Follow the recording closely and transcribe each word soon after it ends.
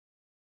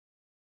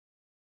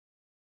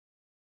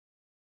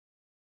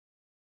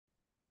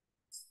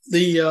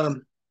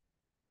The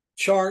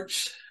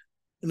charts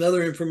and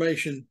other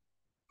information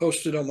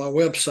posted on my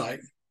website,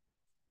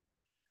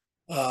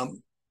 I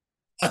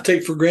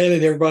take for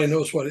granted everybody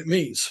knows what it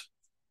means.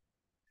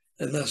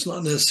 And that's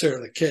not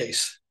necessarily the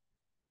case.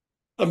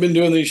 I've been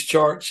doing these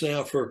charts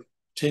now for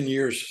 10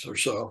 years or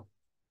so.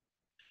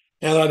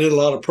 And I did a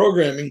lot of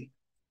programming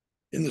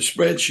in the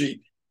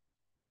spreadsheet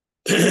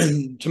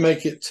to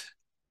make it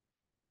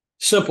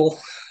simple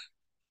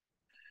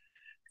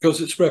because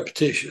it's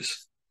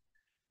repetitious.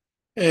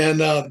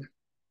 And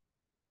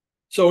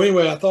so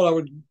anyway, I thought I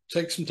would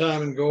take some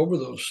time and go over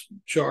those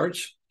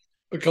charts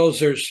because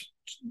there's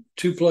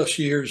 2+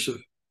 years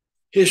of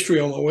history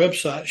on my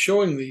website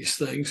showing these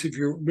things. If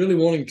you're really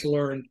wanting to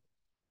learn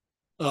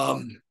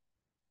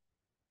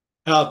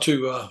how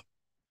to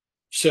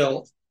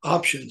sell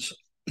options,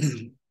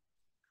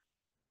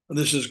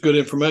 this is good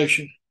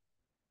information.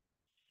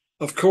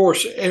 Of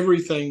course,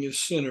 everything is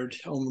centered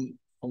on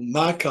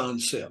my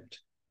concept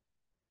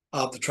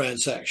of the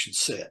transaction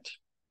set.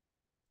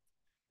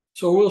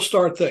 So we'll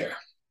start there.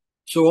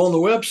 So on the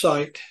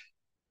website,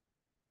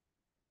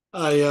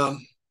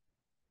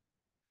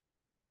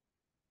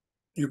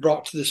 you're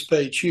brought to this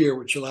page here,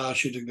 which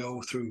allows you to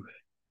go through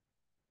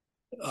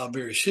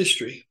various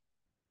history.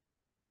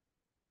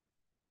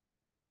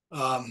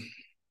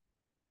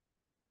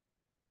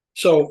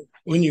 So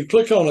when you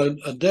click on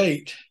a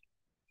date,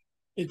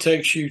 it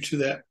takes you to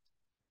that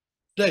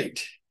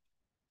date.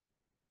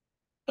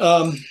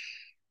 So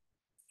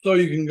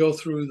you can go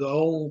through the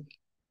whole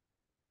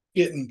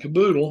kit and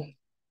caboodle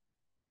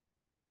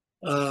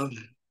for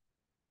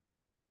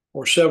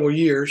several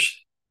years,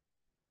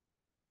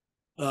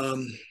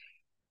 like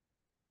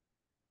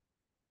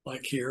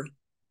here.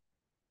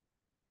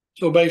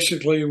 So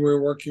basically,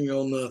 we're working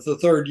on the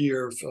third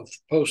year of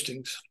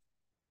postings.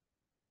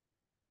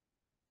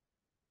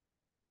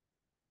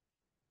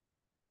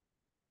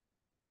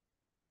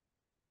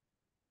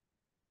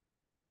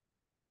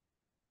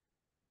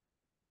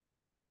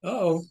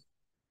 Uh-oh.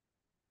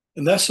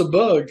 And that's a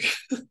bug.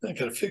 I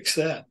got to fix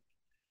that.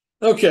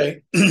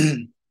 Okay.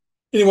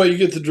 Anyway, you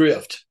get the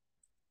drift.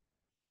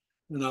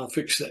 And I'll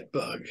fix that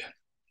bug.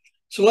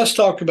 So let's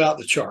talk about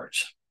the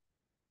charts.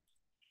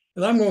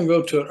 And I'm going to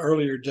go to an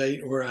earlier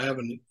date where I have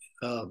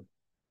a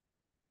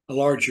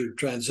larger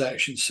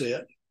transaction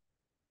set.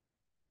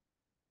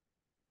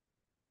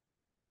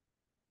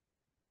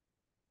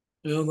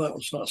 No, that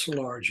one's not so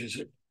large, is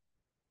it?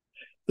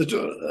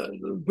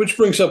 Which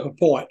brings up a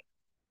point.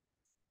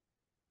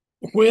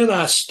 When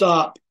I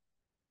stop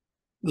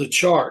the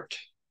chart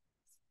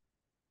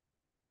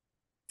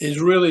is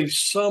really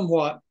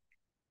somewhat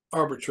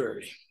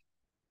arbitrary.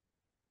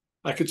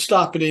 I could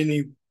stop at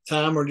any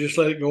time or just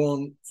let it go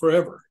on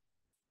forever,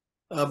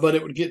 but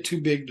it would get too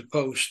big to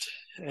post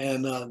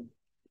and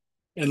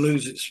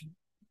lose its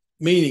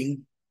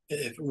meaning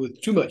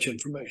with too much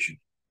information.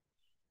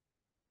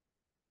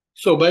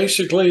 So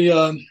basically,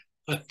 I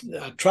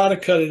try to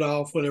cut it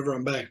off whenever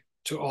I'm back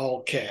to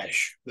all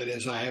cash. That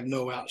is, I have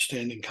no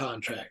outstanding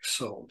contracts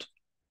sold.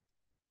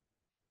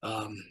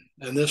 And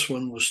this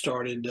one was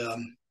started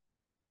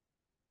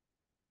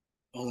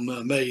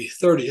on May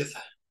 30th.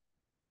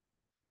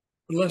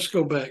 But let's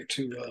go back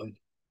to,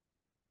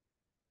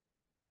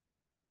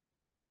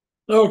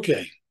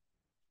 okay,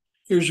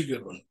 here's a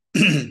good one.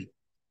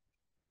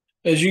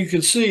 As you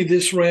can see,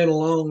 this ran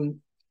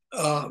along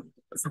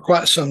for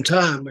quite some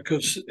time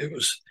because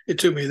it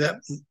took me that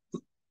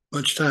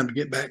much time to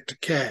get back to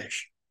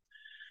cash.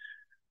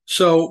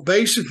 So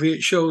basically,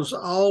 it shows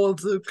all of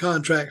the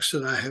contracts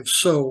that I have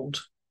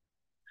sold.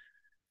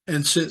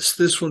 And since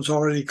this one's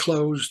already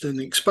closed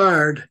and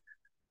expired,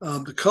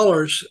 the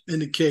colors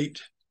indicate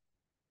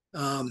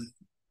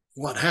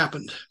what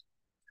happened.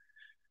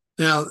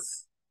 Now,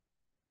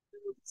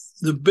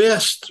 the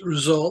best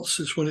results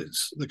is when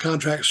the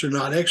contracts are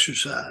not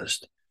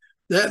exercised.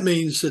 That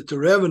means that the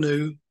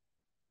revenue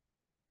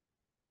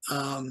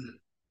was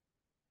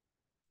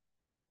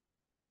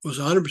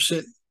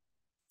 100%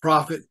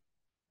 profit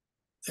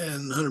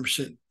and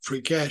 100%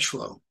 free cash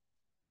flow.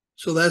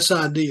 So that's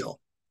ideal.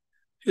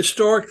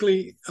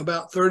 Historically,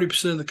 about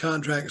 30% of the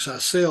contracts I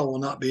sell will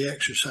not be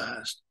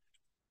exercised.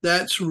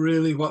 That's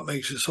really what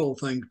makes this whole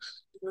thing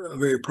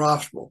very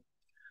profitable.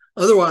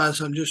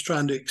 Otherwise, I'm just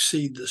trying to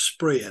exceed the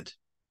spread.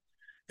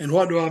 And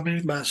what do I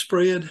mean by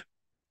spread?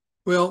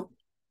 Well,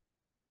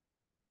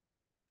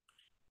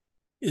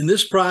 in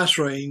this price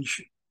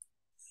range,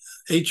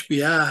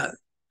 HBI,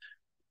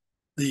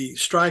 the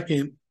strike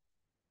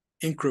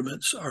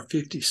increments are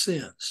 50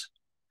 cents.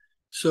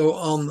 So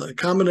on the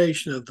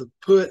combination of the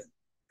put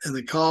and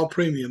the call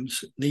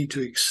premiums need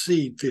to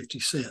exceed 50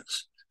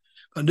 cents.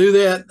 If I do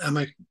that, I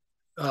make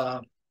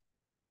a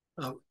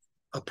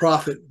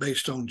profit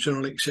based on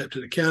generally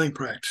accepted accounting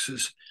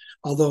practices,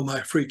 although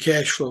my free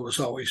cash flow is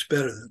always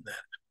better than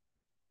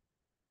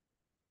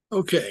that.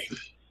 Okay. The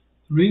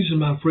reason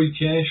my free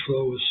cash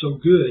flow is so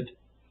good,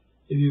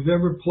 if you've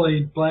ever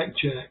played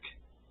blackjack,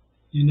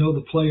 you know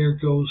the player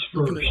goes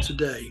first. Looking at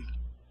today.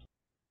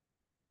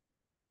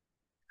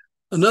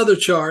 Another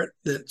chart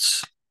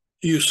that's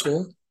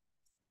useful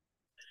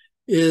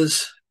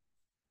is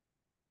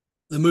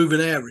the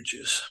moving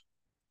averages.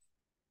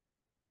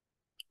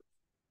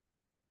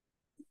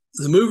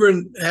 The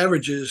moving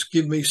averages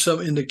give me some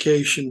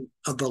indication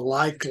of the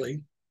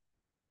likely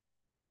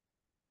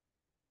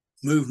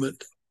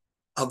movement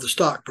of the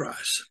stock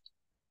price.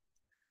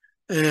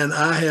 And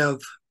I have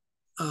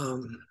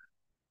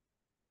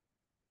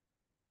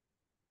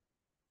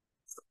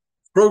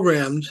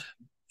programmed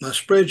my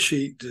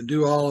spreadsheet to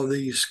do all of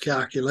these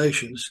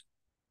calculations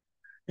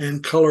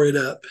and color it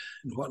up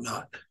and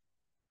whatnot.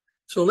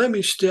 So let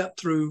me step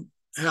through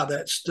how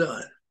that's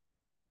done.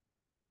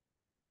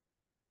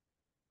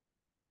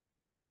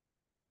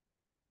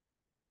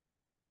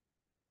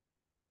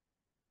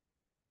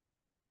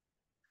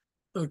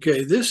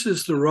 Okay, this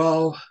is the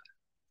raw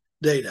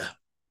data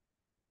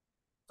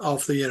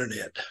off the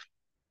internet.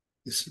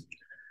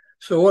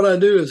 So what I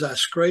do is I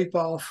scrape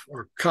off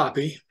or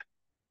copy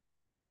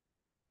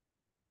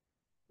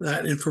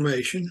that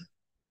information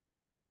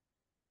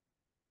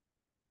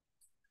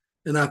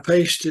and I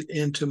paste it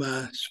into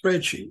my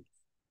spreadsheet.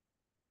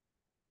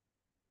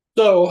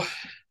 So,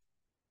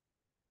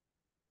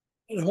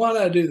 and why do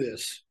I do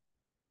this?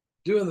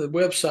 Doing the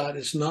website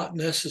is not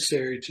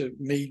necessary to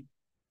me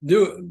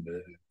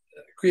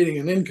creating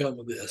an income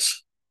with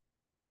this.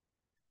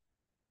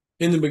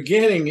 In the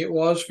beginning, it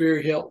was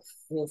very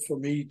helpful for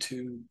me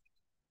to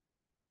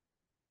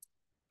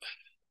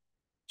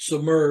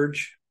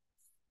submerge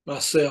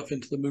myself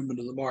into the movement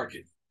of the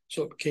market.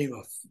 So it became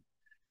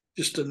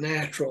just a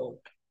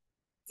natural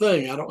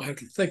thing. I don't have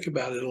to think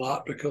about it a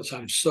lot because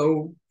I've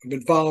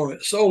been following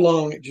it so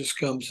long, it just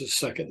comes as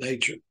second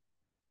nature.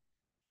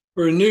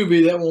 For a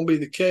newbie, that won't be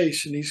the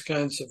case, and these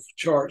kinds of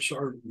charts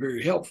are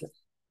very helpful.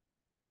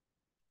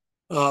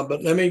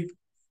 But let me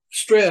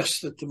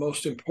stress that the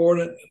most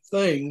important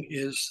thing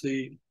is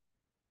the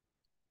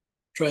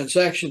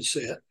transaction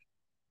set.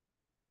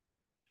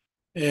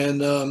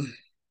 And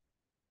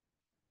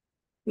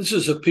this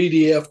is a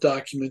PDF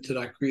document that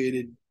I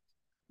created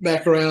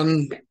back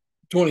around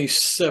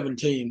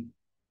 2017.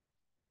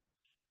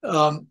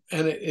 And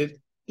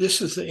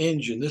this is the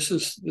engine. This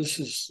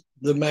is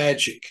the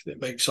magic that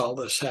makes all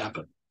this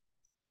happen.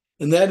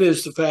 And that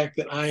is the fact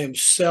that I am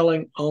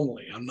selling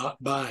only. I'm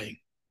not buying.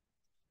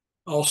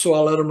 Also, I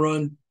let them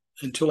run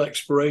until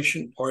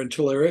expiration or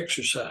until they're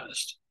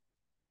exercised.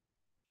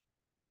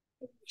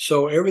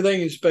 So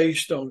everything is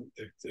based on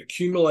the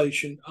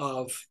accumulation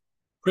of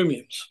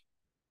premiums.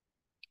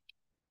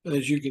 And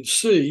as you can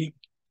see,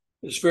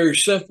 it's very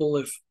simple.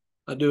 If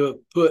I do a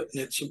put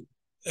and it's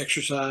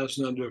exercised,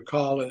 and I do a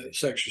call and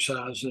it's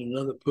exercised, and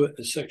another put and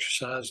it's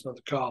exercised,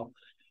 another call,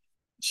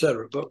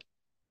 etc.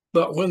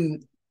 But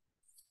when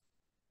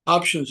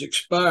options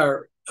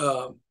expire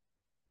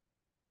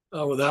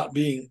without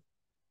being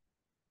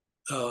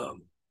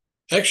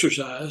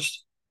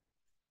exercised,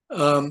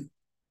 I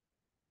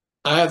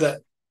have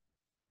that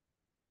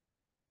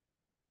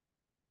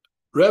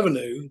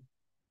revenue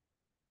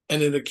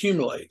and it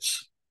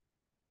accumulates,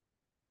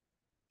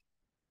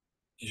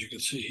 as you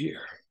can see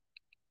here.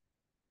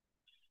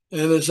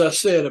 And as I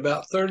said,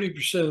 about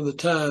 30% of the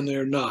time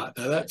they're not.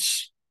 Now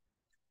that's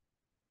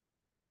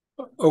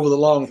over the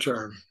long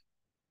term.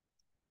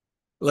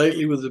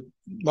 Lately, with the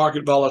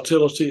market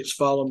volatility, it's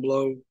fallen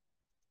below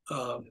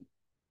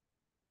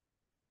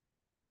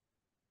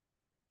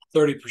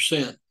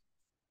 30%.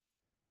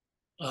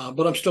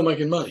 But I'm still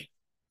making money.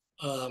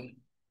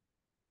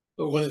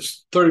 But when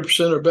it's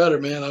 30% or better,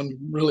 man, I'm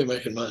really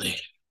making money.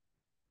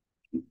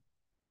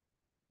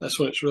 That's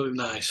when it's really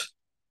nice.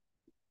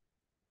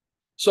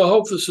 So I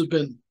hope this has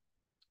been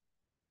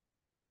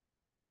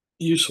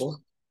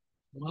useful.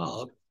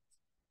 Wow, I've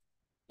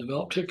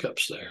developed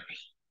hiccups there.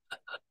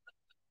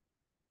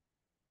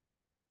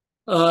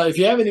 If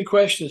you have any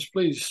questions,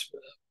 please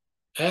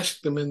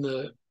ask them in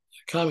the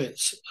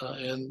comments,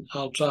 and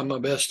I'll try my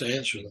best to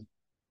answer them.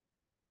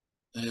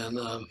 And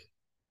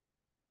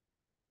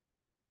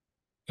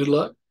good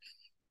luck.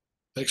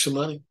 Make some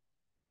money.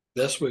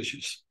 Best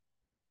wishes.